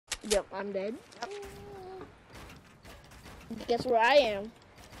Yep, I'm dead. Guess where I am?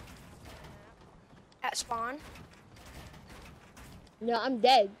 At spawn. No, I'm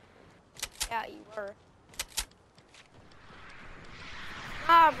dead. Yeah, you were.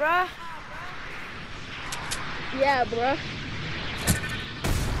 Ah, bruh. Yeah, bruh.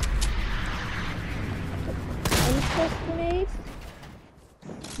 I'm supposed to grenades.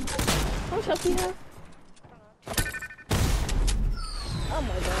 How much health do you have? Oh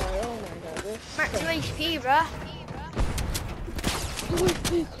my god, oh my god. I'm at 2 HP, bruh. 2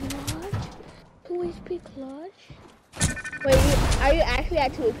 HP clutch? 2 HP clutch? Wait, are you actually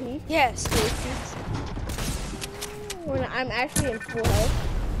at 2 HP? Yes. When I'm actually in full health.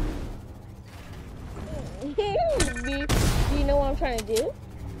 do you know what I'm trying to do?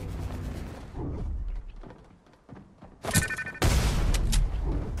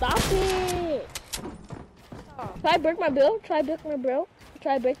 Stop it! Try break my build. Try break my build.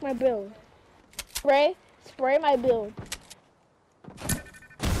 Try break my build. Spray my build.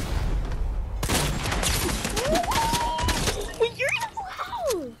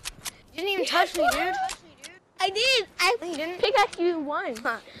 You didn't even touch me, dude. I did. No, you didn't. Pickaxe you won.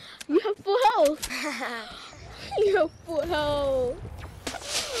 Huh. You have full health. You have full health.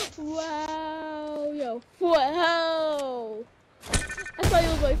 Wow. You have full health. I thought you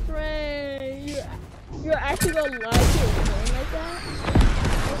was my friend. You're actually gonna lie to your friend like that?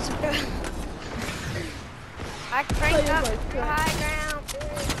 I cranked up to high ground.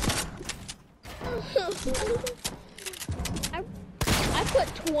 I put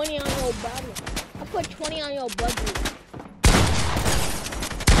 20 on your body. I put 20 on your budget.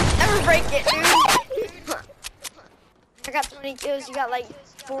 Never break it, dude. I got 20 kills. You got like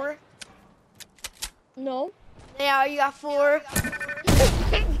 4? No. Yeah, you got 4.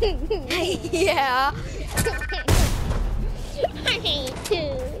 Yeah. I hate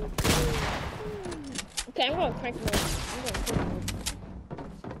you. Okay, I'm gonna crank mode.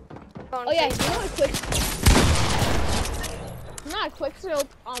 Oh yeah, you know what quick? Not a quick scope.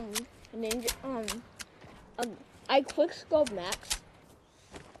 Ninja. I quick scope Max,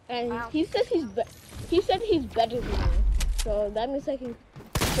 and wow. he said he's better than me. So that means I can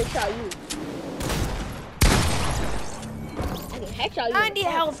headshot you. I can headshot you. 90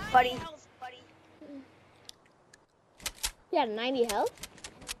 health, buddy. You had 90 health?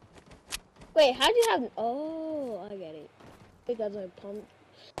 Wait, how'd you have? Oh, I get it. Because I pumped.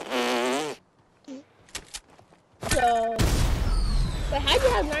 So, wait, how'd you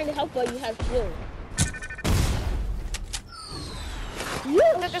have 90 health but you have shield?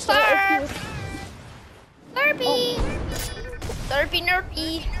 Took a slurp. Slurpee. Slurpee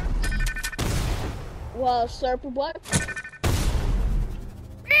nerpy. Well, slurp what?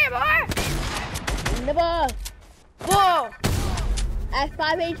 Hey, boy. Never. Whoa. At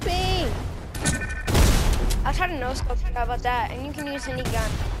 5 HP. I'll try to no-scope you about that, and you can use any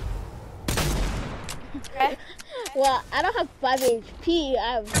gun. Okay? Well, I don't have 5 HP.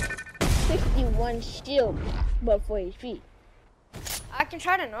 I have 61 shield, but 4 HP. I can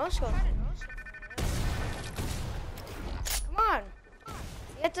try to no-scope. Come on.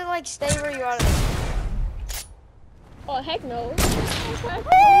 You have to, like, stay where you are. Oh, heck no.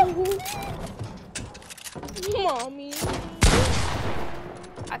 Mommy.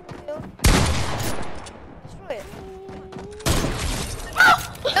 I can kill. Destroy it.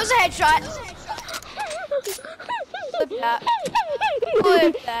 That was a headshot. Flip that.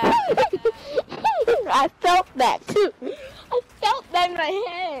 Flip that. I felt that too. I felt that in my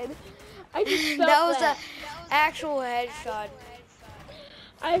head. I just felt That was an actual headshot.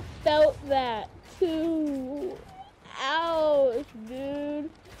 I felt that too. Ouch, dude.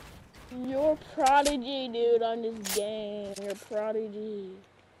 You're prodigy, dude, on this game. You're prodigy.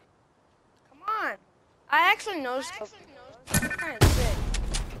 Come on. I actually no-scoped. Kind of sick.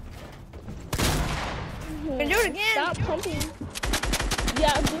 Can do it again. Stop pumping.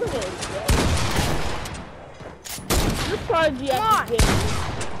 Yeah, I'm doing it. You're prodigy at this game.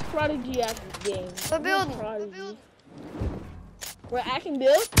 Prodigy at this game. The building. Prodigy. Where I can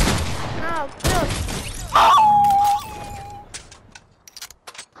build? No, build.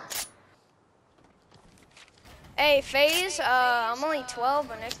 Hey, FaZe, I'm only 12,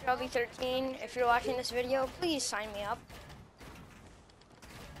 but next year I'll be 13. If you're watching this video, please sign me up.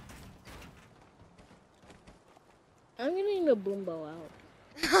 I'm getting the boombo out.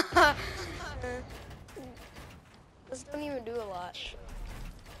 This don't even do a lot.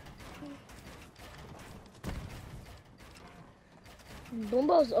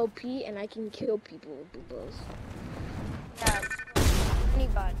 Boombo's OP and I can kill people with boombos. Yeah,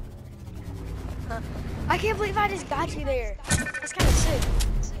 anybody. I can't believe I just got you there. That's kind of sick.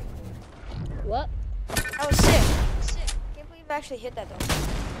 actually hit that though.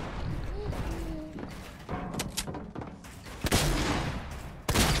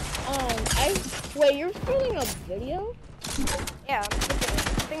 Wait, you're filming a video? Yeah, I'm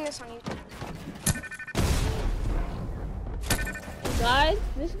putting this on YouTube. Guys,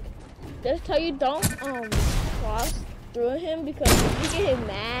 just tell you don't cross through him because if you get him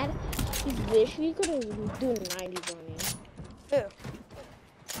mad, he's literally gonna do 90s on you. Who?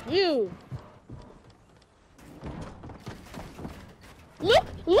 You.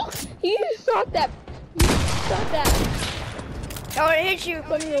 Look, he shot that. I would hit you.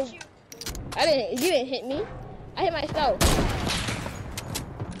 I didn't. You didn't hit me. I hit myself.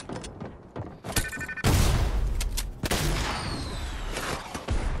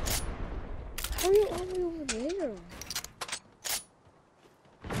 How are you all the way over there?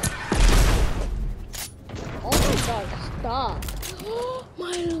 Oh my god, stop.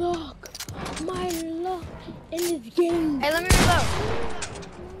 My luck in this game. Hey, let me reload.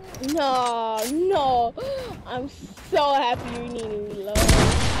 No. I'm so happy you need to reload.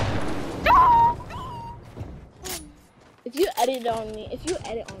 If you edit on me.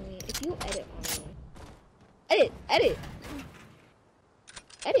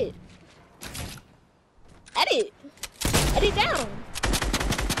 Edit down.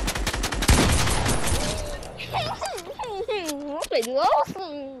 Play duos.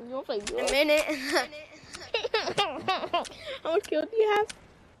 In a minute. How much kills do you have?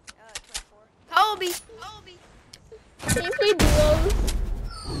 24. Kobe. Can you play duos?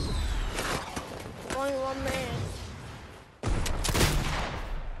 Only 1 man.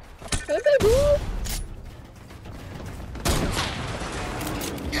 Can I play duos?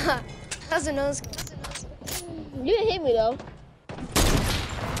 That's a nose. You didn't hit me though.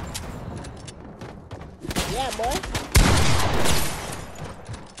 Yeah, boy.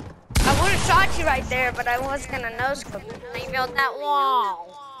 I would have shot you right there, but I was gonna nose clip you. I built that wall.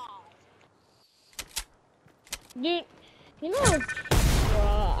 Dude, you know,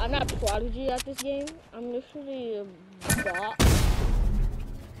 I'm not prodigy at this game. I'm literally a bot.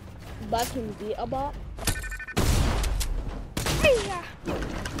 Bot can be a bot. Yeah.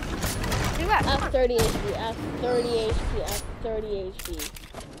 Do that. I have 30 HP. I have 30 HP.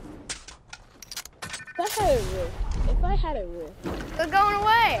 If I had a rift. We're going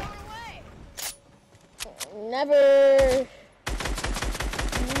away. Never.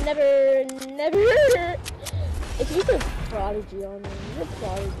 If you could prodigy on me, you're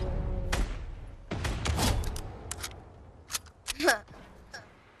prodigy on me.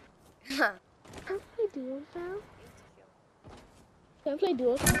 Can I play duos now? Can I play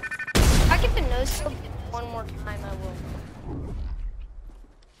duos now? If I get the nose scope one more time, I will.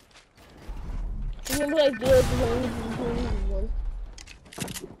 You can play duos one.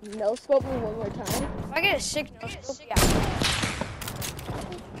 No scope me one more time. If I get a sick nose scope, yeah.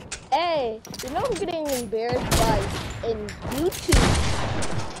 Hey, you know I'm getting embarrassed by in YouTube.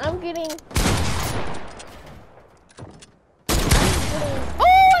 I'm getting. Oh, I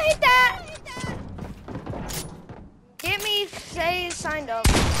hit that! Get me, say signed up.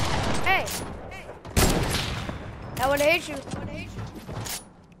 Hey. That would hit you.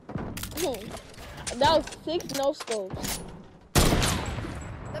 That was 6 no scopes.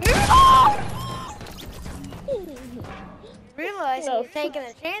 Let me realize you're taking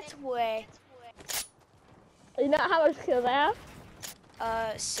a chance away. You know how much kills I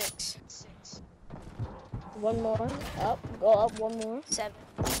have? 6. One more. Up. Go up one more. 7.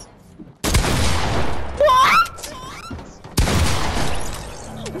 What?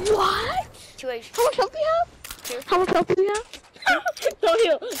 What? 2 HP. How much health do you have? 2. How much health do you have?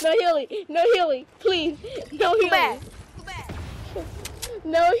 No healing, please. No healing. Go back.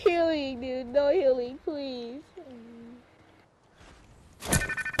 No healing, dude. No healing, please.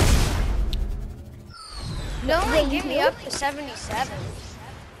 You only get me up to 77.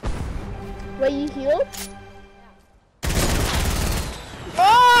 Wait, you healed?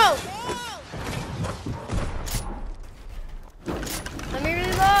 Oh! Let me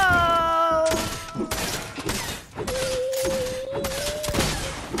reload.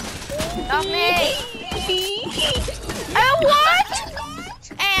 Stop me. And what?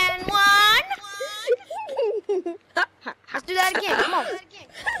 And 1. Let's do that again. Come on.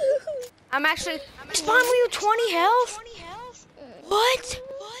 I'm spawn you 20 health? What?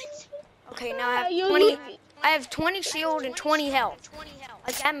 Okay, now I have 20. I have 20 shield and 20 health.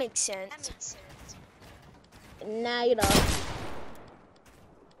 Like that makes sense. Now you don't.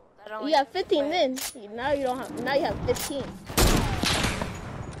 You have 15 then. Now you don't have. Now you have 15.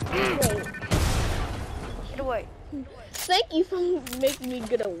 Wait. Get away. Thank you for making me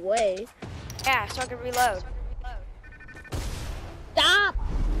get away. Yeah, so I can reload.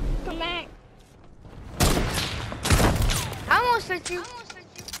 Come back. I almost hit you.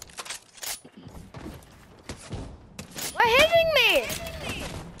 What hitting me?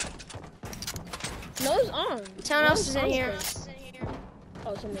 No, it's on. Someone else is in here.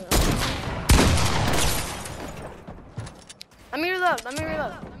 Oh, someone else. Let me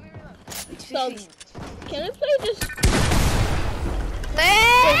reload. So, can we play this?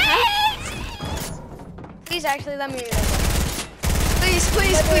 Please, actually, let me reload. Please.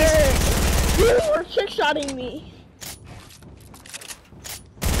 You were trick-shotting me.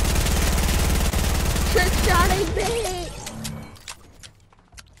 Trick-shotting me.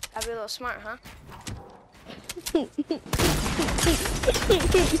 Gotta be a little smart, huh?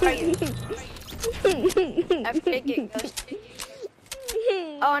 I forget it goes.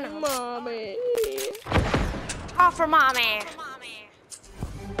 Oh no. Mommy. Call for mommy.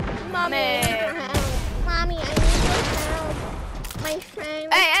 Mommy, I need your help. Mommy, I need your help. My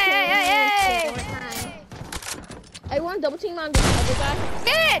friend. Hey. I want to double team on this other guy.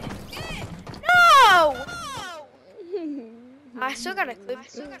 Kid! No! I still gotta clip.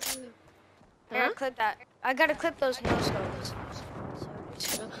 I gotta clip that. I gotta clip those no scopes.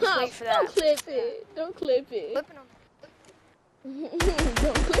 So just wait for that. Don't clip it. Don't clip it. Clipping them.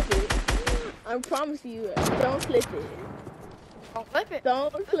 Don't clip it. I promise you. Don't clip it. Don't clip it.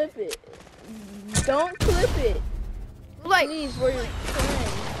 Don't clip it. Don't clip it. Like, please, we're your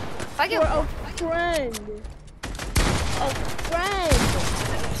friend. I get we're a friend. A friend.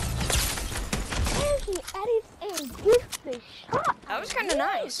 And he edits and gives the shot. that was kind of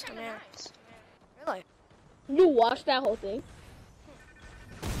nice. Man. Really? You watched that whole thing?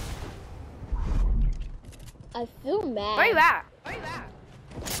 I feel mad. Where you at?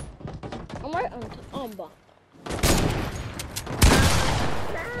 I'm right on bomb.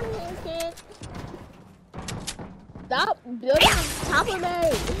 Stop building on top of me.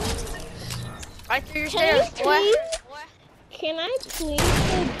 Right through your stairs. Can I please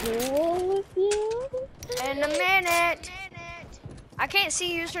play duel with you? In a minute. I can't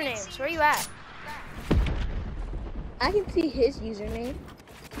see usernames. Where you at? I can see his username.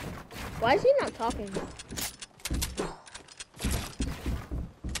 Why is he not talking?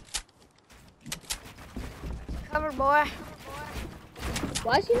 Cover, boy.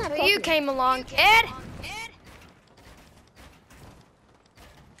 Why is he not So talking? you came along, kid.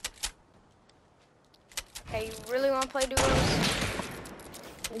 Hey, you really want to play duos?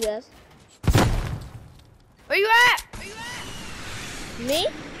 Yes. Where you at? Me?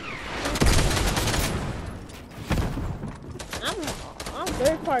 I'm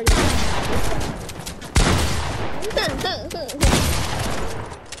third party.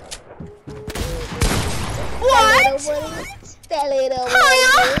 What? That little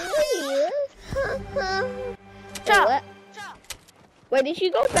what? Wait, did she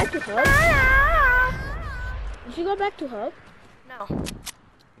go back to Hub? Did she go back to Hub? No.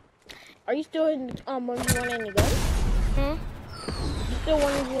 Are you still in 1v1 any guns? Hmm? You still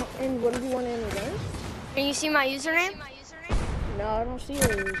in 1v1 any guns? Can you see my username? No, I don't see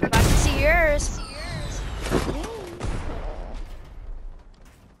yours. I can see yours.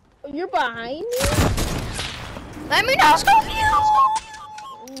 You're behind me? Let me know, scope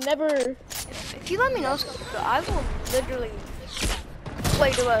you. Never. If you let me know, scope you, I will literally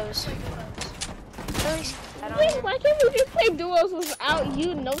play duos. Wait, why can't we just play duos without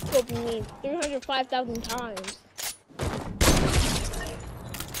you no-scoping me 305,000 times?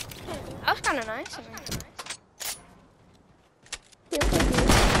 That was kind of nice.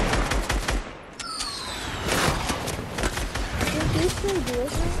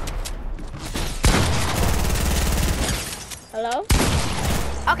 Hello?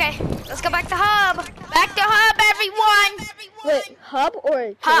 Okay, let's go back to Hub. Back to Hub, everyone. Wait, Hub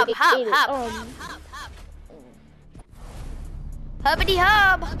or Hub? Hubbity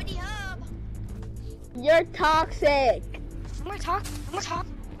Hub. You're toxic. I'm gonna talk.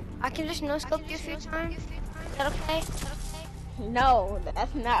 I can just no-scope you a few times. Is that okay? No,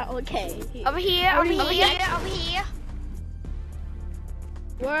 that's not okay. Over here.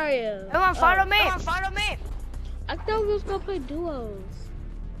 Where are you? Everyone, follow me. I thought we was gonna play duos.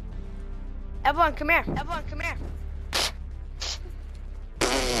 Everyone, come here.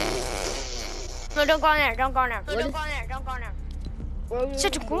 No, don't go in there. Where we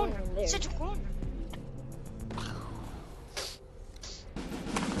Such a going corner. there?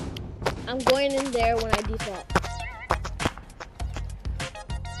 I'm going in there when I default.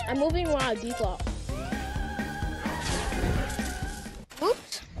 I'm moving when I default.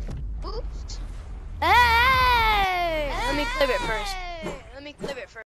 Oops. Hey! Let me clip it first.